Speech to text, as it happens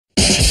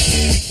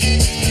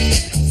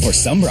For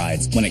some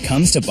brides, when it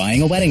comes to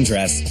buying a wedding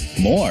dress,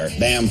 more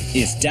Bam.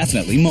 is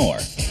definitely more.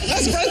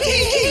 That's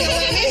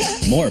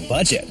breathtaking. More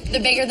budget. The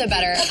bigger the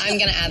better. I'm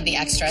going to add the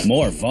extra.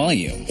 More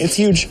volume. It's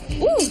huge.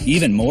 Ooh.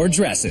 Even more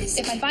dresses.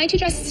 If I buy 2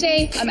 dresses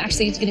today, I'm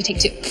actually going to take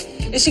 2.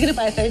 Is she going to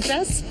buy a 3rd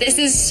dress? This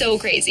is so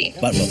crazy.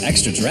 But will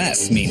extra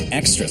dress mean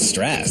extra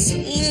stress?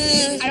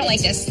 I don't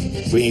like this.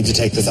 We need to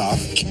take this off.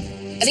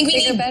 I think we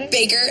need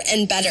bigger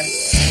and better.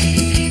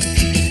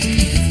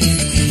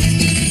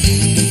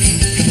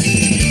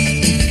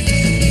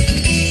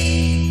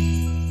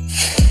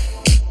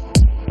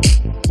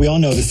 We all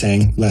know the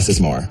saying, less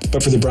is more.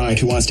 But for the bride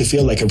who wants to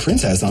feel like a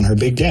princess on her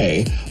big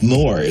day,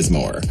 more is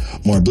more.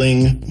 More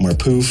bling, more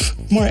poof,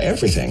 more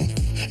everything.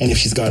 And if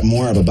she's got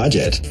more of a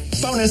budget,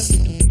 bonus!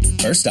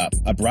 First up,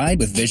 a bride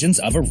with visions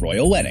of a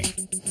royal wedding.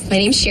 My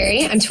name's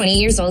Sherry. I'm 20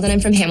 years old and I'm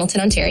from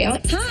Hamilton, Ontario.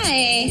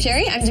 Hi,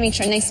 Sherry. I'm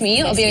Demetra. Nice to meet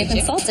you. I'll be your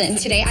consultant.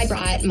 Today I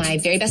brought my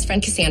very best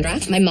friend Cassandra,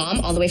 my mom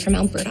all the way from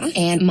Alberta,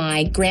 and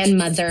my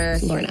grandmother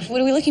Lorna.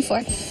 What are we looking for?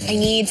 I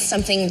need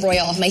something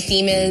royal. My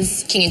theme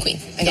is king and queen.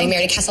 I'm getting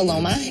married at Casa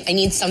Loma. I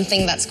need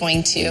something that's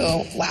going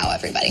to wow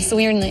everybody. So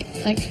we are in like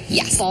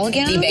yes, ball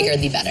gown? The bigger,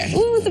 the better.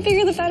 Ooh, the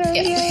bigger the better.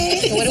 Yeah.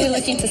 Yay. What are we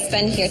looking to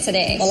spend here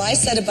today? Well, I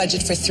set a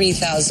budget for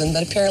 $3,000,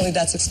 but apparently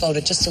that's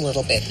exploded just a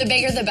little bit. The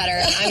bigger the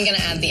better. I'm going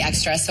to add the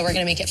extra, so we're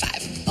going to make it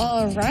 5.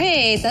 All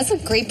right. That's a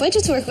great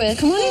budget to work with.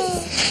 Come on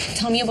in.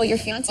 Tell me about your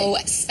fiance. Oh,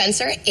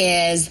 Spencer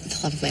is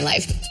the love of my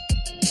life.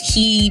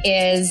 He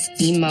is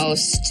the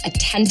most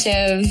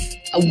attentive,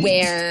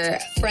 aware,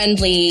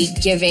 friendly,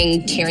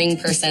 giving, caring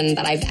person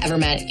that I've ever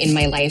met in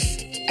my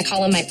life. I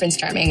call him my Prince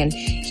Charming, and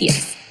he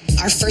is.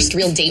 Our first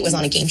real date was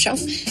on a game show.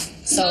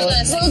 So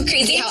it's a little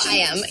crazy how I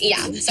am.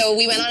 Yeah. So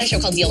we went on a show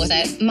called Deal With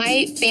It.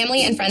 My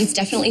family and friends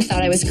definitely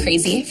thought I was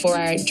crazy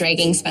for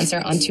dragging Spencer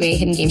onto a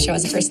hidden game show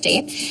as a first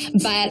date.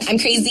 But I'm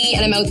crazy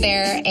and I'm out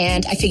there,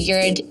 and I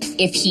figured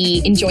if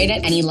he enjoyed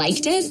it and he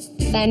liked it,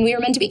 then we were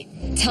meant to be.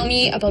 Tell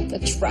me about the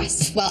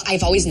dress. Well,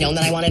 I've always known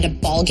that I wanted a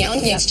ball gown.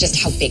 Yeah. It's just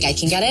how big I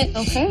can get it.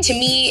 Okay. To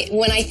me,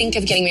 when I think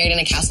of getting married in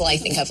a castle, I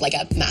think of like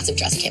a massive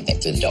dress I can't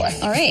fit through the door.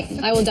 All right.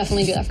 I will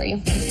definitely do that for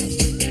you.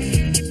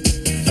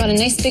 Got a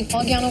nice big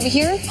ball gown over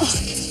here. Oh,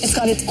 it's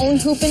got its own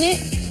hoop in it,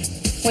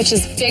 which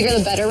is bigger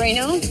the better right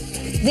now.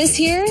 This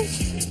here,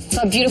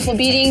 got beautiful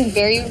beading,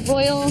 very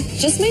royal.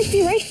 Just might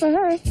be right for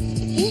her.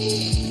 Oh,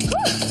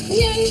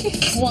 yay.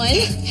 1.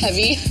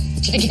 Heavy,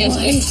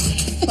 gigantic.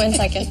 1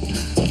 second.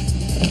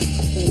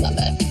 Love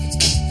it.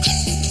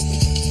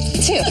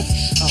 2.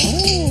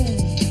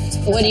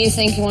 Oh. What do you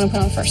think you want to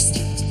put on first?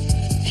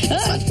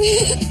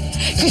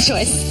 Good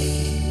choice.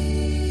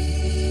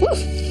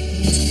 Woo.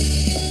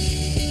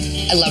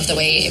 I love the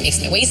way it makes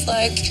my waist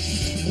look.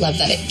 Love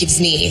that it gives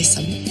me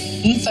some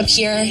oomph up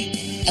here.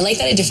 I like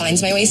that it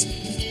defines my waist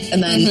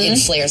and then it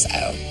flares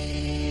out.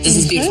 This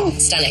is beautiful,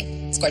 stunning,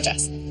 it's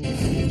gorgeous.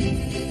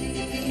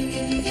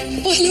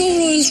 Oh,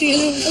 hello, royalty.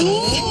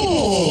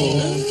 Oh,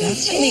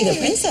 that's really the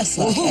princess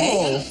look,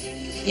 eh?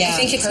 Yeah, I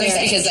think it's nice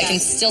because I can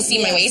still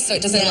see my waist, so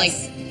it doesn't like,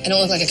 I don't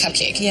look like a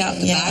cupcake. Yeah,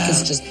 the back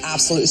is just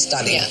absolutely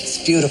stunning. Yeah.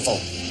 It's beautiful.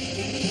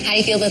 How do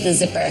you feel about the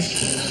zipper?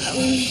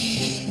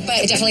 But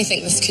I definitely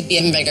think this could be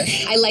even bigger.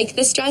 I like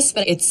this dress,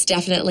 but it's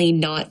definitely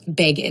not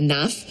big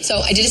enough. So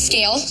I did a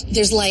scale.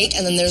 There's like,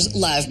 and then there's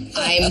love.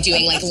 I'm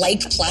doing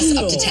like plus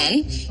up to 10.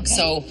 Okay.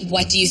 So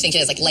what do you think it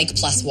is? Like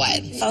plus what?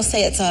 I'll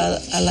say it's a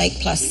like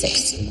plus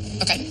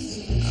 6. Okay.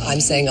 I'm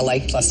saying a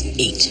like plus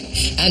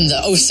 8. And the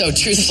oh so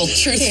truthful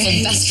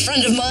best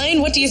friend of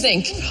mine, what do you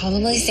think?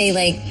 Probably say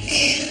like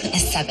a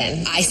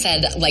 7. I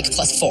said like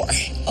plus 4.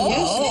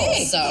 Oh,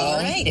 so all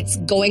right. It's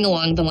going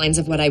along the lines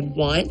of what I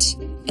want,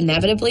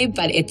 inevitably,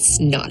 but it's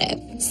not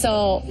it.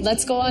 So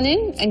let's go on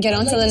in and get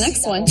on to the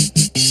next one.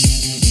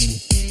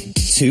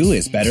 2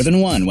 is better than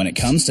 1 when it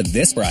comes to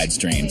this bride's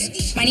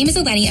dreams. My name is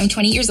Eleni. I'm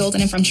 20 years old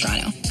and I'm from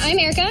Toronto. I'm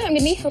Erica. I'm going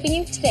to be helping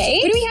you today.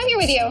 Who do we have here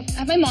with you? I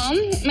have my mom,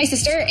 my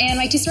sister, and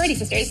my 2 sorority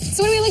sisters.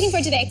 So what are we looking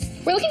for today?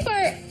 We're looking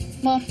for,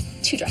 well,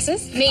 2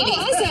 dresses. Maybe. Oh,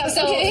 awesome.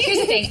 So here's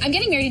the thing. I'm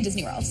getting married in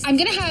Disney World. I'm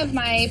going to have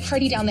my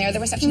party down there, the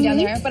reception down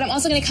there, but I'm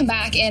also going to come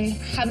back and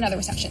have another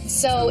reception.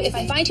 So if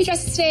I buy 2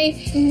 dresses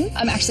today,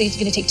 I'm actually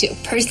going to take 2.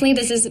 Personally,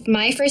 this is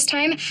my first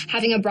time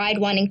having a bride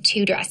wanting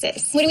 2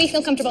 dresses. What do we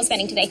feel comfortable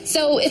spending today?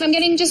 So if I'm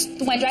getting just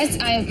the 1 dress,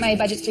 my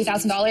budget's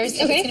 $3,000.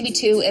 If it's going to be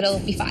 2, it'll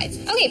be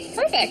 5. Okay,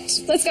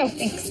 perfect. Let's go.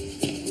 Thanks.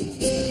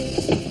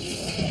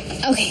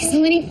 Okay, so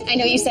Lenny, I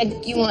know you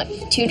said you want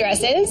 2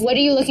 dresses. What are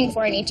you looking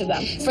for in each of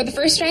them? For the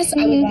first dress,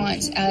 I would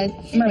want a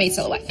mermaid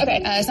silhouette.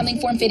 Okay. Something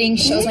form-fitting,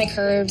 shows my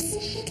curves.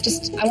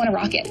 Just, I want to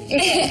rock it.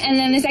 And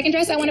then the second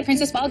dress, I want a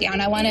princess ball gown.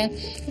 I want to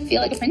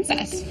feel like a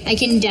princess. I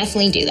can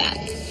definitely do that.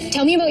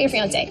 Tell me about your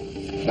fiance.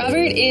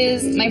 Robert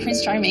is my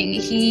Prince Charming.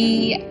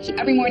 He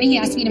every morning he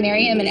asks me to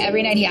marry him, and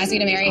every night he asks me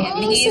to marry him.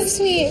 Oh, he's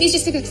so sweet. He's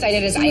just as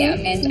excited as I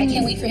am, and I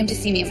can't wait for him to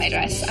see me in my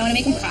dress. I want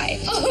to make him cry,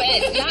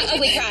 but not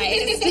ugly cry.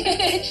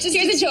 Just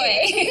here's the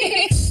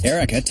joy.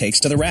 Erica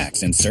takes to the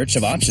racks in search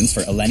of options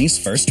for Eleni's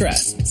first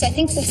dress. So I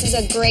think this is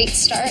a great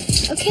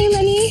start. Okay,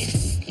 Lenny.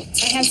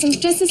 I have some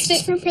dresses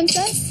fit for a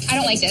princess. I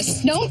don't like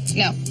this. No?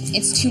 No.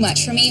 It's too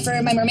much for me.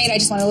 For my mermaid, I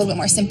just want a little bit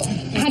more simple.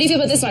 How do you feel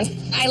about this one?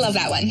 I love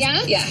that one.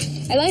 Yeah? Yeah.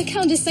 I like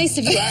how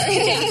decisive you are.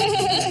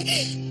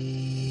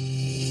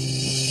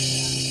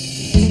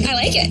 I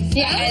like it.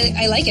 Yeah?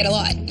 I like it a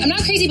lot. I'm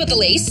not crazy about the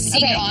lace,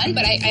 seeing it on,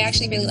 but I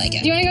actually really like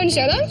it. Do you want to go and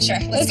show them? Sure,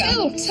 let's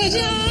go.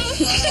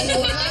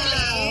 Ta-da!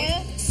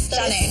 Wow.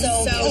 Stunning.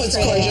 It's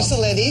gorgeous,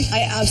 Eleni.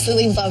 I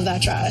absolutely love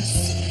that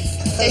dress.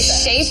 The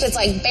shape, it's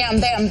like bam,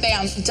 bam,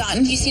 bam,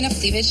 done. Do you see enough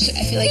cleavage?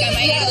 I feel like I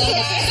might need a little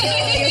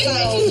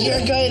bit.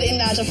 You're good in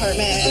that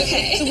department.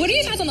 Okay. So what are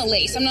your thoughts on the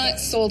lace? I'm not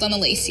sold on the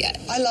lace yet.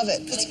 I love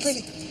it. It's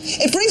pretty.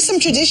 It brings some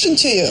tradition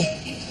to you.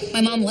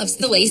 My mom loves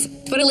the lace,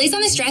 but a lace on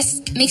this dress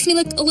makes me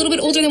look a little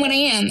bit older than what I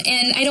am,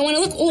 and I don't want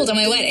to look old on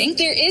my wedding.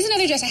 There is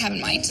another dress I have in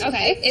mind.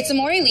 Okay. It's a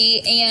Maury Lee,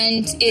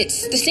 and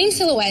it's the same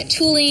silhouette,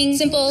 tooling,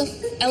 simple,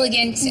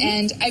 elegant,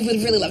 and I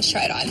would really love to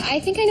try it on. I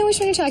think I know which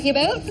one you're talking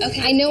about.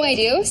 Okay. I know I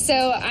do, so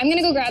I'm going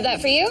to go grab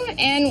that for you,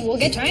 and we'll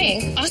get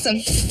trying.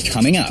 Awesome.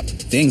 Coming up,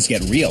 things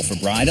get real for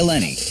bride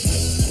Eleni.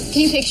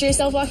 Can you picture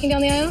yourself walking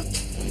down the aisle?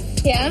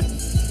 Yeah?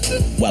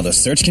 While the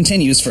search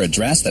continues for a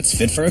dress that's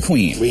fit for a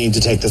queen. We need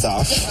to take this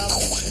off.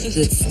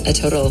 It's a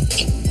total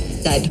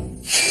dud.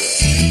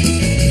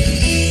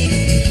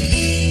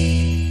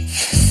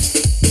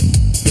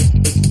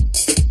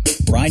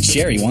 Bride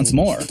Sherry wants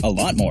more, a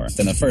lot more,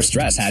 than the first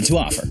dress had to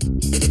offer.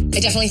 I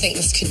definitely think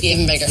this could be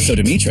even bigger. So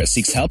Demetra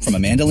seeks help from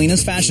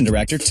Amandalina's fashion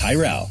director,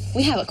 Tyrell.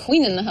 We have a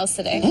queen in the house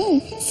today.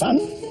 Fun.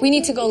 We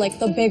need to go like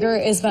the bigger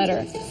is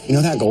better. You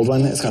know that gold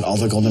one? It's got all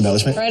the gold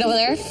embellishment. Right over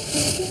there.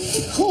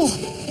 Oh,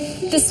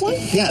 this one?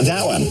 Yeah,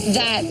 that one.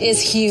 That is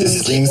huge.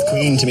 This screams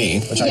queen to me,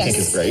 which I Yes. think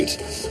is great.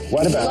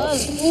 What about?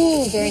 Love.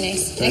 Ooh, very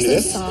nice. Can I Nice do and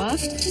this?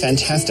 soft.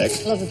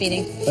 Fantastic. Love the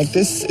beading. Like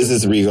this is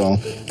as regal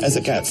as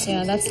it gets.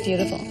 Yeah, that's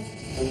beautiful.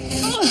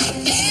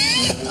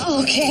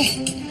 Okay.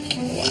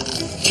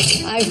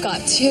 I've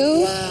got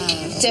two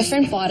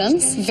different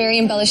bottoms, very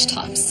embellished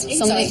tops.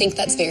 So I think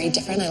that's very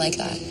different. I like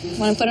that.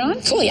 Want to put it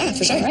on? Cool, yeah,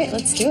 for sure. All right,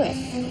 let's do it.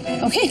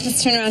 Okay,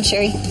 let's turn around,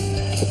 Sherry.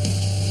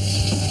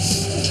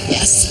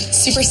 Yes,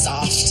 super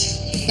soft.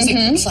 Those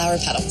like flower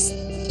petals.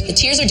 The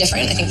tiers are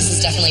different. I think this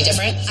is definitely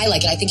different. I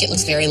like it. I think it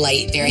looks very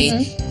light, very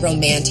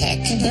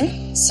romantic.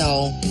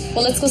 So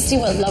Well, let's go see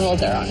what level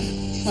they're on.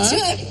 let's do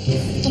it.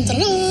 Dun, dun,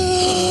 dun.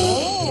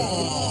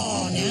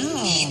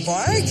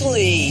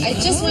 Sparkly. I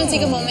just want to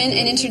take a moment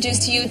and introduce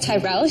to you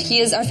Tyrell. He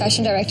is our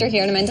fashion director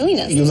here at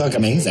Amandalina's. You look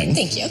amazing.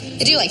 Thank you.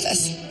 I do like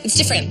this. It's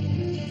different.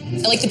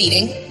 I like the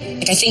beading.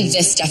 Like I think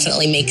this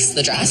definitely makes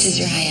the dress. This is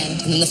your high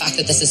end. And then the fact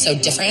that this is so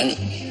different.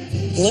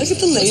 Look at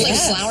the It's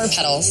lace. like flower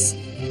petals.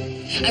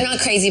 I'm not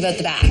crazy about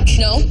the back.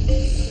 No?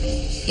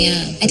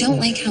 Yeah. I don't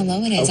like how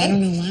low it is. I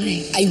don't know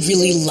why. I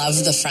really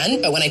love the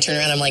front, but when I turn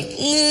around, I'm like,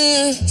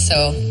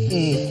 So,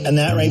 And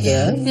that right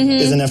there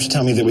is enough to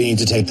tell me that we need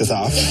to take this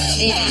off.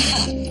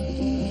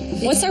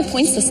 What's our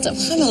point system?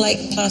 I'm a like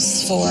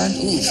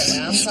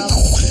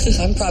 +4.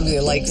 I'm probably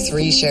a like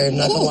 3, Sherry,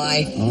 not gonna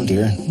lie. Oh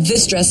dear.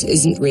 This dress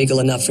isn't regal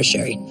enough for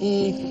Sherry.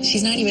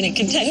 She's not even a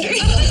contender.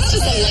 it's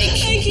just a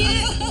like. I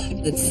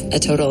can't. It's a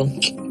total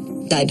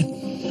dud.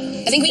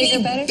 I think we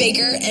need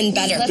bigger and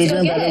better. Bigger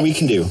and better we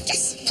can do.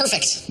 Yes,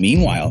 perfect.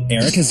 Meanwhile,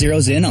 Erica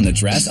zeroes in on the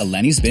dress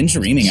Eleni's been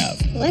dreaming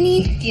of.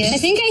 Lenny, Yes? I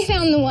think I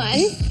found the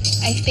one.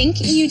 I think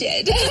you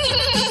did.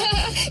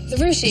 The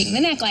ruching, the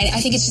neckline,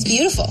 I think it's just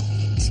beautiful.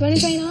 Do you want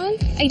to try it on?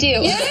 I do.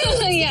 Yeah.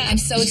 Yeah. I'm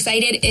so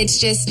excited. It's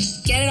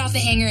just get it off the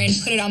hanger and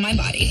put it on my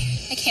body.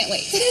 I can't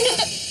wait.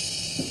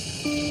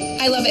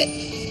 I love it.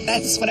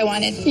 That's what I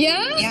wanted.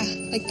 Yeah? Yeah,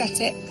 like that's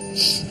it.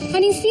 How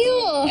do you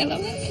feel? I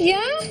love it.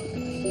 Yeah?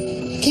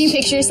 Can you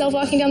picture yourself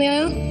walking down the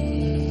aisle?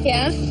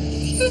 Yeah?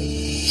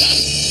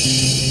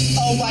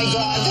 Oh my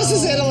God, this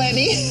is it,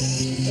 Eleni.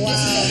 Wow.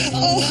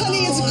 Oh, honey,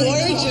 it's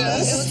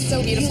gorgeous. It looks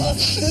so beautiful.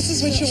 This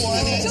is what you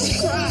wanted. Don't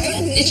cry.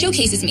 It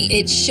showcases me.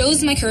 It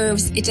shows my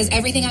curves. It does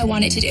everything I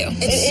want it to do.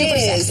 It's super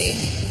sexy.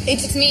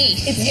 It's me.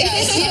 It's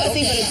you. but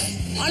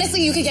it's,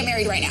 honestly, you could get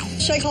married right now.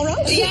 Should I call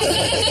Rob? Yeah.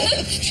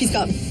 She's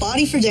got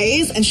body for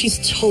days, and she's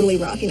totally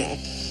rocking it.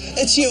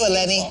 It's you,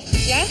 Eleni.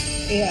 Yeah?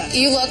 Yeah.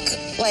 You look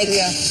like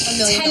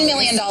 $10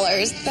 million.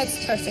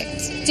 That's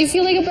perfect. Do you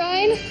feel like a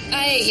bride?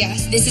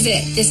 Yes, this is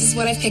it. This is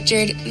what I've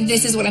pictured.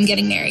 This is what I'm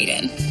getting married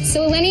in.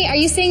 So, Lenny, are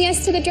you saying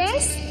yes to the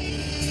dress?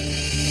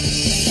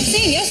 I'm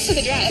saying yes to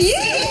the dress.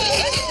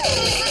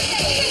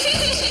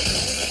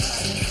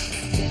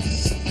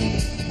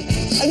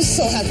 I'm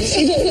so happy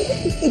she did it.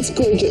 It's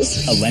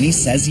gorgeous. Eleni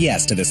says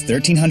yes to this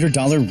 $1,300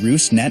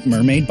 ruche net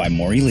mermaid by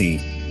Maury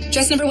Lee.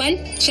 Dress number 1,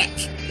 check.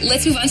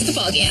 Let's move on to the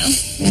ball gown.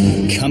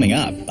 Coming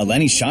up,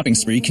 Eleni's shopping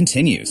spree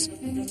continues.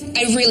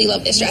 I really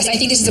love this dress. I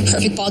think this is a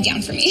perfect ball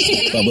gown for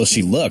me. But will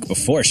she look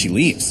before she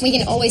leaves? We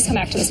can always come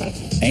back to this one.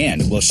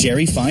 And will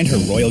Sherry find her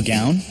royal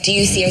gown? Do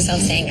you see yourself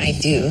saying I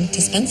do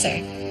to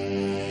Spencer?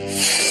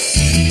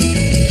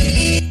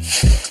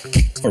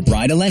 For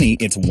bride Eleni,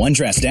 it's one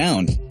dress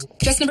down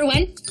Dress number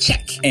 1,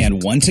 check.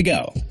 and one to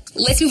go.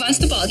 Let's move on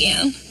to the ball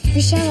gown.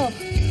 Michelle,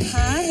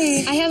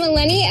 Hi. I have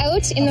Eleni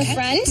out in the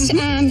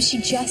front. She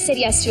just said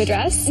yes to a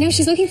dress. Now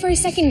she's looking for a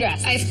second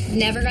dress. I've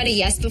never got a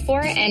yes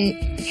before and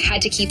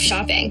had to keep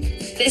shopping.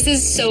 This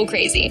is so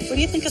crazy. What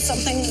do you think of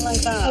something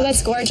like that? Oh,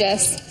 that's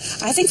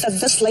gorgeous. I think that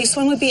this lace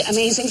one would be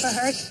amazing for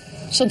her.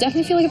 She'll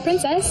definitely feel like a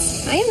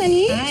princess. Hi,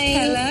 Eleni. Hi.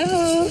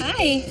 Hello.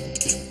 Hi.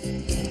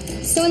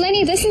 So,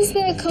 Eleni, this is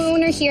the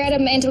co-owner here at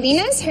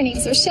Mandolina's. Her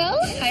name's Rochelle.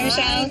 Hi,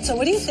 Rochelle. So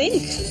what do you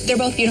think? They're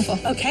both beautiful.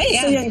 Okay,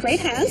 so you're in great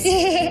hands.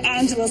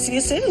 And we'll see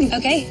you soon.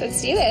 Okay,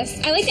 let's do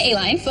this. I like the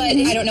A-line, but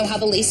I don't know how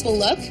the lace will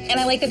look. And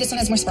I like that this one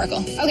has more sparkle.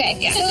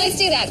 Okay, so let's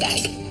do that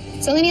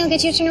then. So, Eleni, I'll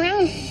get you to turn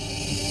around.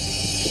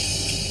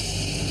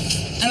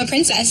 I'm a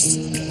princess.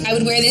 I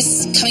would wear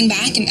this coming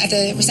back and at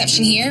the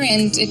reception here,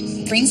 and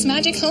it brings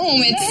magic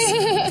home.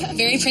 It's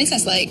very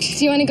princess-like.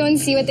 Do you want to go and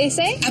see what they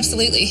say?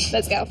 Absolutely.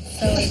 Let's go.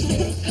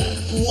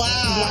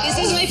 Wow. This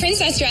is my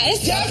princess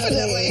dress.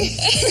 Definitely.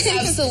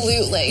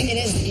 Absolutely. It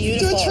is Do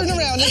beautiful. a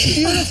turnaround. It's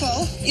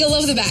beautiful. You'll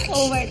love the back.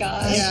 Oh my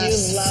gosh,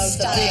 Yes. you love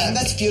that. Yeah,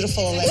 that's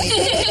beautiful,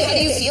 Eleni. How do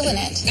you feel in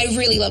it? I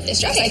really love this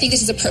dress. I think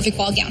this is a perfect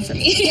ball gown for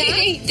me.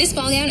 Yeah? This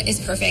ball gown is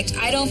perfect.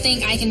 I don't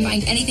think I can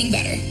find anything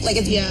better. Like,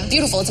 it's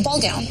beautiful. It's a ball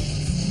gown.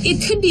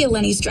 It could be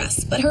Eleni's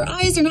dress, but her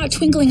eyes are not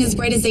twinkling as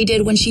bright as they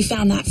did when she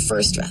found that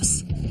first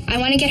dress. I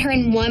want to get her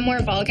in one more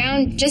ball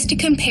gown just to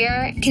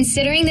compare,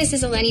 considering this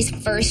is Eleni's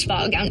first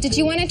ball gown. Did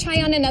you want to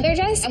try on another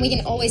dress? And we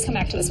can always come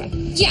back to this one.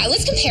 Yeah,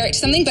 let's compare it to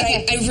something, but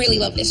I really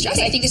love this dress.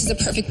 I think this is a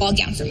perfect ball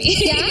gown for me.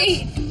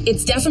 Yeah?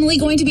 It's definitely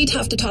going to be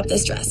tough to top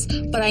this dress,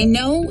 but I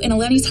know in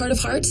Eleni's heart of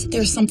hearts,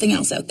 there's something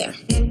else out there.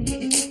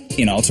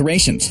 In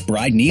alterations,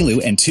 bride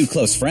Nilu and two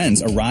close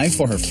friends arrive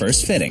for her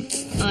first fitting.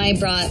 I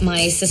brought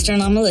my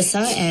sister-in-law,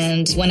 Melissa,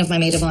 and one of my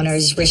maid of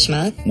honors,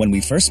 Rishma. When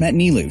we first met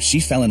Nilu, she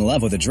fell in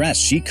love with a dress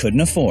she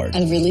couldn't afford.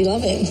 I really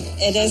love it.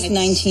 It is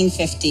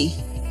 $19.50.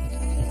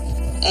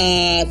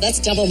 That's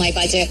double my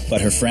budget.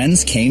 But her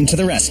friends came to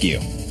the rescue.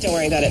 Don't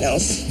worry about it,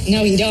 Nels.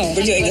 No, you don't.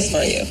 We're doing this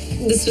for you.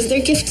 This was their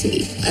gift to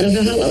me. I don't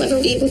know how I'll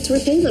ever be able to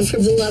repay them for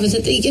the love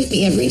that they give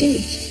me every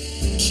day.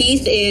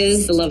 Keith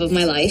is the love of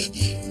my life.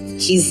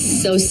 He's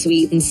so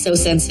sweet and so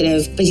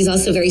sensitive, but he's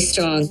also very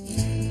strong.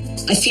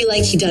 I feel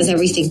like he does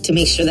everything to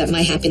make sure that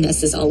my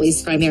happiness is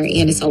always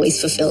primary and is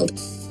always fulfilled.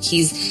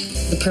 He's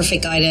the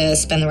perfect guy to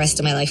spend the rest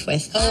of my life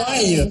with. How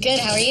are you? Good,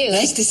 how are you?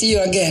 Nice to see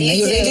you again. Are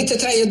you ready to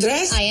try your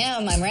dress? I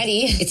am, I'm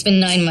ready. It's been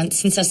 9 months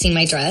since I've seen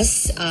my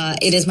dress.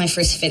 It is my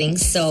first fitting,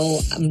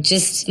 so I'm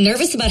just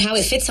nervous about how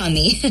it fits on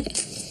me.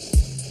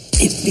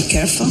 Be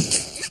careful.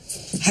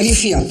 How do you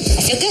feel? I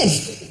feel good.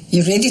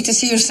 You ready to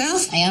see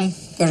yourself? I am.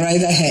 Go right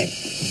ahead.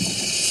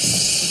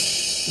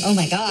 Oh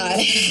my God.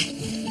 I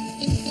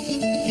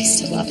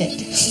still love it.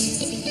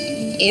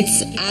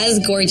 It's as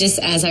gorgeous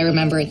as I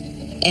remember it.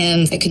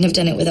 And I couldn't have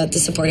done it without the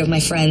support of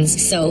my friends.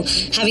 So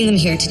having them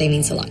here today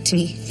means a lot to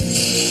me.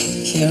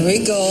 Here we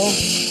go.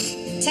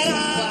 Ta-da!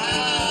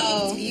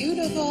 Wow.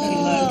 Beautiful.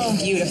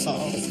 Look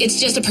beautiful. It's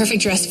just a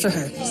perfect dress for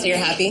her. So you're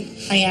happy?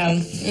 I am.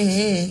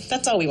 Mm-hmm.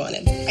 That's all we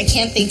wanted. I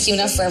can't thank you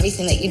enough for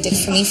everything that you did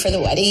for me for the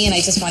wedding. And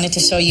I just wanted to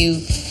show you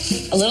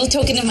a little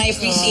token of my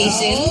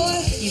appreciation.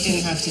 You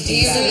didn't have to do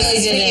You that. really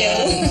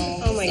didn't.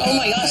 Oh my gosh. Oh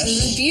my gosh,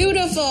 this is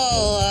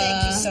beautiful.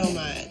 Thank you so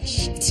much.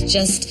 It's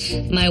just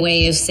my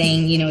way of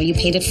saying, you know, you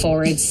paid it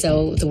forward,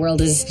 so the world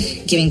is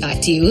giving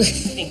back to you.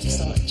 Thank you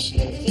so much.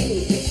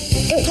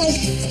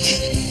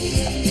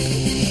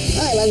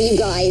 I love you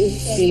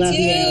guys. We love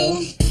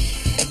you.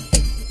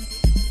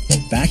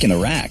 Back in the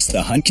racks,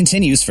 the hunt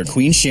continues for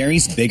Queen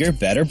Sherry's bigger,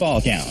 better ball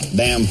gown.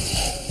 Bam.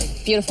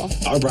 Beautiful.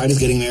 Our bride is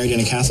getting married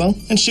in a castle,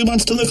 and she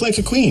wants to look like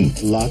a queen.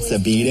 Lots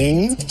of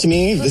beading. To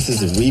me, this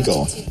is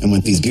regal. And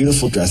with these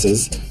beautiful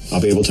dresses,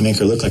 I'll be able to make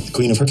her look like the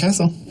queen of her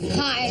castle.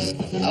 Hi.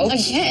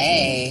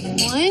 Okay. 1,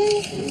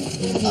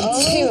 2.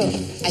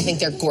 I think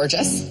they're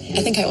gorgeous.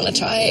 I think I want to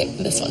try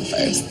this one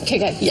first. Okay,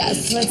 good.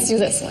 Yes. Let's do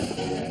this one.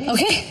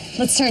 Okay,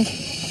 let's turn.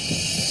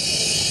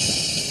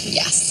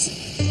 Yes.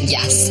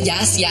 Yes.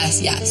 Yes. Yes.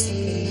 Yes.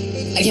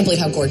 I can't believe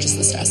how gorgeous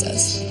this dress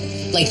is.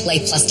 Like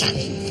plus 10.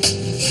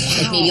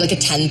 Like maybe like a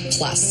 10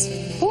 plus.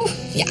 Ooh.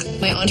 Yeah.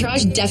 My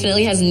entourage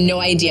definitely has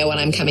no idea what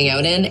I'm coming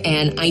out in,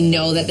 and I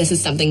know that this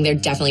is something they're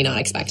definitely not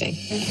expecting.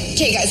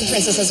 Okay, guys, the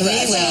princess has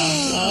arrived.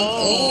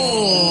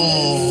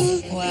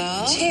 Oh.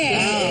 Wow.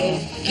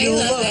 You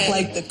look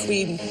like the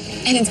queen.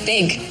 And it's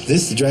big.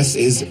 This dress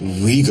is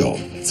regal.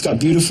 It's got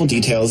beautiful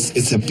details.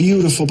 It's a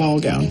beautiful ball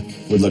gown.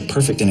 Would look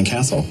perfect in a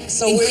castle.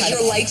 So where's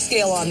your like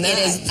scale on that? It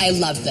is. I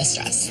love this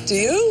dress. Do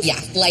you?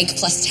 Yeah, like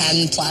plus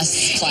 10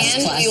 plus.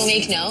 And we will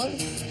make note,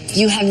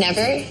 you have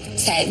never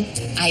said,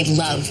 I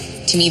love.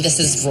 To me, this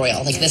is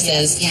royal. Like, this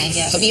is,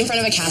 put me in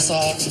front of a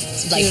castle.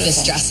 Like,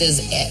 this dress is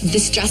it.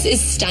 This dress is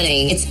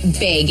stunning. It's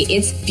big.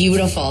 It's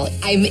beautiful.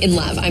 I'm in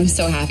love. I'm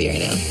so happy right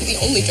now. The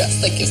only dress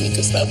that gives me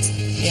goosebumps.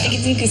 Yeah. It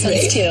gives me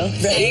goosebumps too.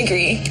 Right. I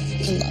agree.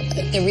 I love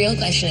it. The real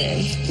question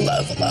is,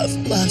 Love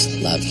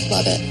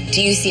it.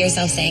 do you see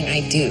yourself saying I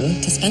do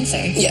to Spencer?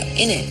 Yeah.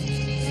 In it.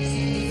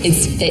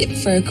 It's fit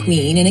for a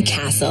queen in a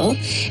castle,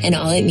 and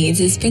all it needs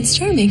is Prince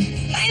Charming.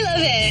 I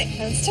love it.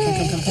 Let's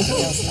turn. Come. It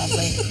feels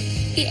lovely.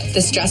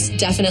 This dress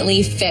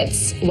definitely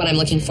fits what I'm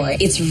looking for.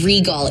 It's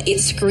regal. It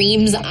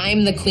screams,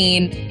 I'm the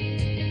queen.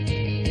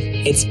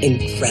 It's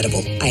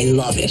incredible. I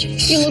love it.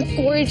 You look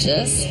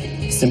gorgeous.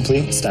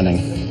 Simply stunning.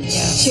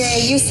 Jerry,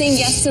 are you saying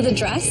yes to the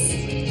dress?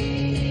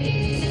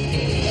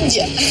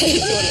 Yeah.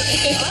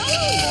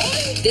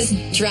 This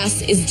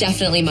dress is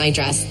definitely my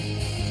dress.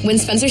 When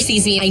Spencer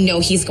sees me, I know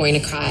he's going to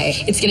cry.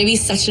 It's going to be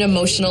such an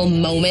emotional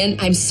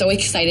moment. I'm so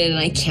excited and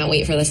I can't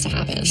wait for this to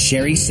happen.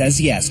 Sherry says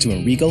yes to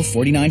a regal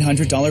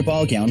 $4,900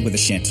 ball gown with a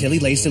Chantilly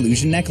lace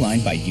illusion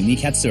neckline by Yumi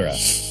Katsura.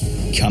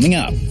 Coming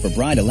up, for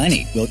bride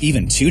Eleni, will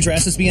even 2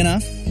 dresses be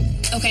enough?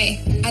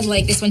 Okay, I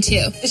like this one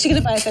too. Is she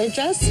going to buy a third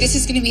dress? This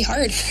is going to be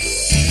hard.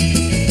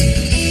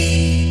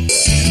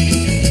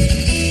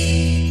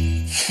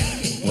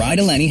 Bride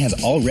Eleni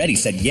has already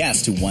said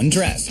yes to 1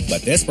 dress,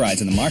 but this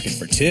bride's in the market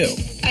for 2.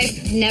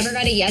 I've never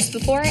got a yes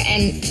before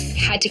and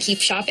had to keep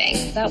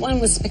shopping. That one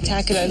was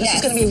spectacular. This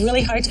is going to be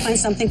really hard to find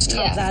something to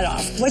top that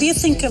off. What do you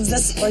think of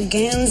this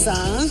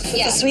organza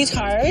with the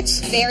sweetheart?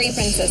 Very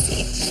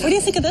princessy. What do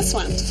you think of this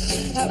one?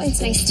 That one's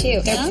nice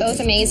too. They're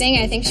both amazing.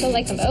 I think she'll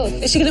like them both.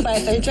 Is she going to buy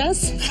a third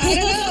dress? I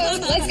don't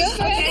know. Let's go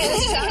for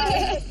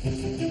it.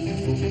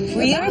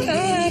 We are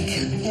back.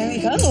 There we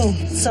go.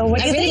 So what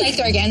do you think? I really like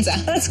the organza.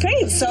 That's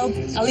great. So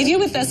I'll leave you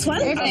with this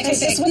one. Perfect. I'll take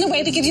this one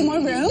away to give you more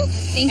room.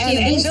 Thank you.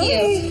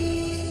 Enjoy.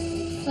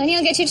 Lenny,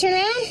 I'll get you to turn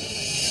around.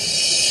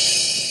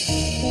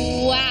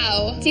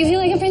 Wow. Do you feel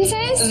like a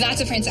princess?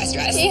 That's a princess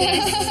dress.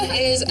 Yeah.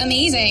 It is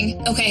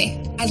amazing. Okay,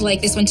 I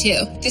like this one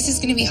too. This is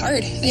going to be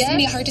hard. This is going to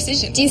be a hard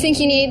decision. Do you think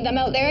you need them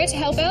out there to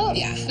help out?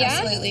 Yeah,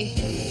 absolutely.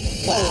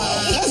 Wow.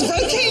 That's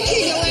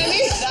breathtaking,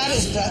 Eleni. That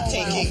is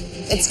breathtaking.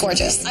 It's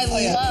gorgeous. I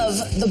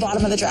love the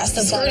bottom of the dress.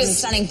 The bottom is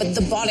stunning, but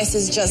the bodice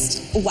is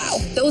just, wow.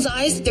 Those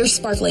eyes, they're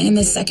sparkling in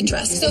this second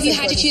dress. So if you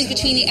had to choose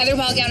between the other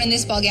ball gown and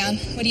this ball gown,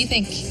 what do you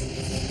think?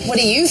 What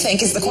do you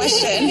think is the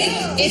question?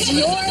 It's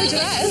your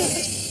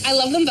dress. I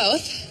love them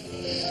both,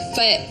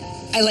 but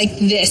I like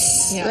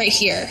this right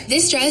here.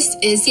 This dress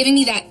is giving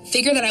me that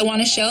figure that I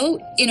want to show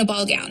in a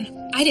ball gown.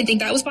 I didn't think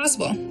that was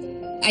possible.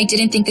 I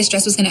didn't think this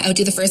dress was going to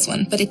outdo the first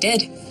one, but it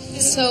did.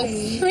 So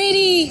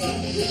pretty.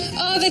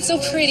 Oh, that's so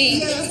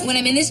pretty. When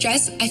I'm in this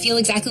dress, I feel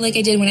exactly like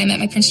I did when I met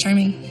my Prince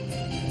Charming.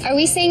 Are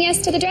we saying yes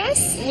to the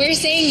dress? We're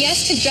saying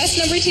yes to dress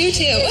number 2,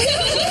 too.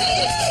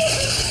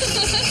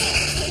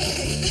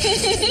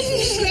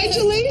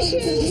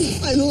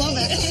 Congratulations. I love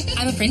it.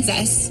 I'm a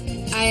princess.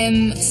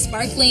 I'm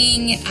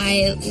sparkling.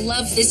 I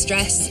love this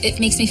dress. It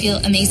makes me feel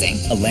amazing.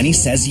 Eleni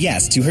says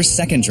yes to her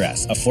second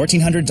dress, a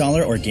 $1,400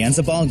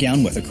 organza ball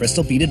gown with a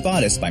crystal beaded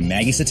bodice by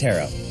Maggie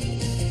Sotero.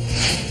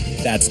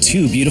 That's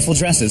 2 beautiful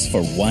dresses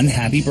for 1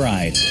 happy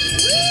bride.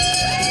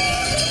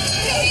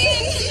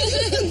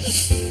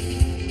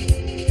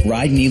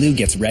 Bride Nilu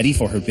gets ready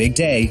for her big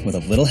day with a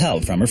little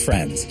help from her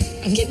friends.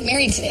 I'm getting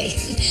married today.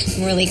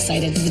 I'm really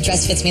excited. The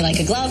dress fits me like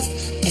a glove.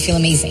 I feel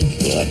amazing.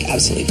 You look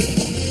absolutely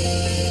beautiful.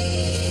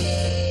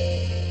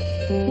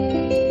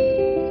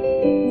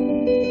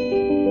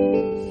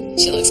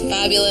 She looks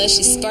fabulous.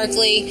 She's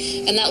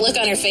sparkly. And that look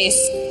on her face,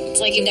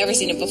 it's like you've never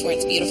seen it before.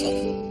 It's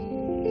beautiful.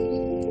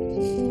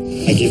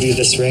 I give you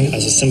this ring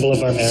as a symbol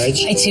of our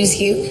marriage. I choose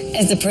you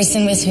as the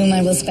person with whom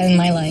I will spend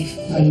my life.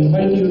 I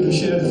invite you to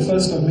share the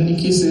first of many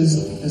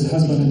kisses as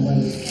husband and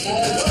wife.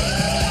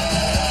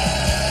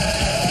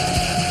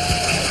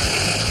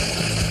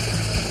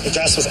 The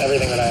dress was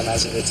everything that I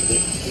imagined it to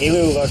be.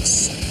 Nilu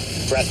looks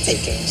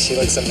breathtaking. She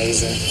looks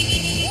amazing.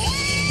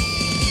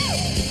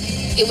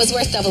 It was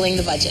worth doubling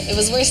the budget. It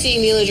was worth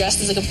seeing Nilu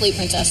dressed as a complete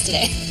princess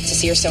today. To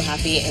see her so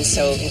happy and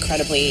so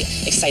incredibly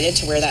excited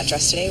to wear that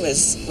dress today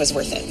was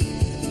worth it.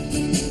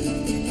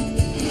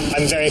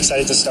 I'm very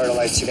excited to start a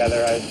life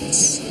together.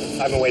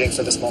 I've been waiting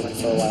for this moment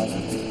for a while now.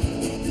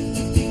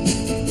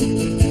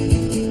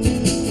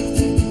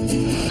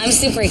 I'm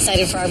super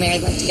excited for our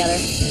married life together.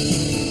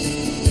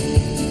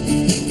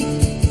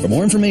 For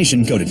more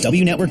information, go to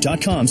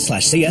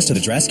wnetwork.com/sayyes to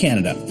the dress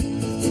Canada.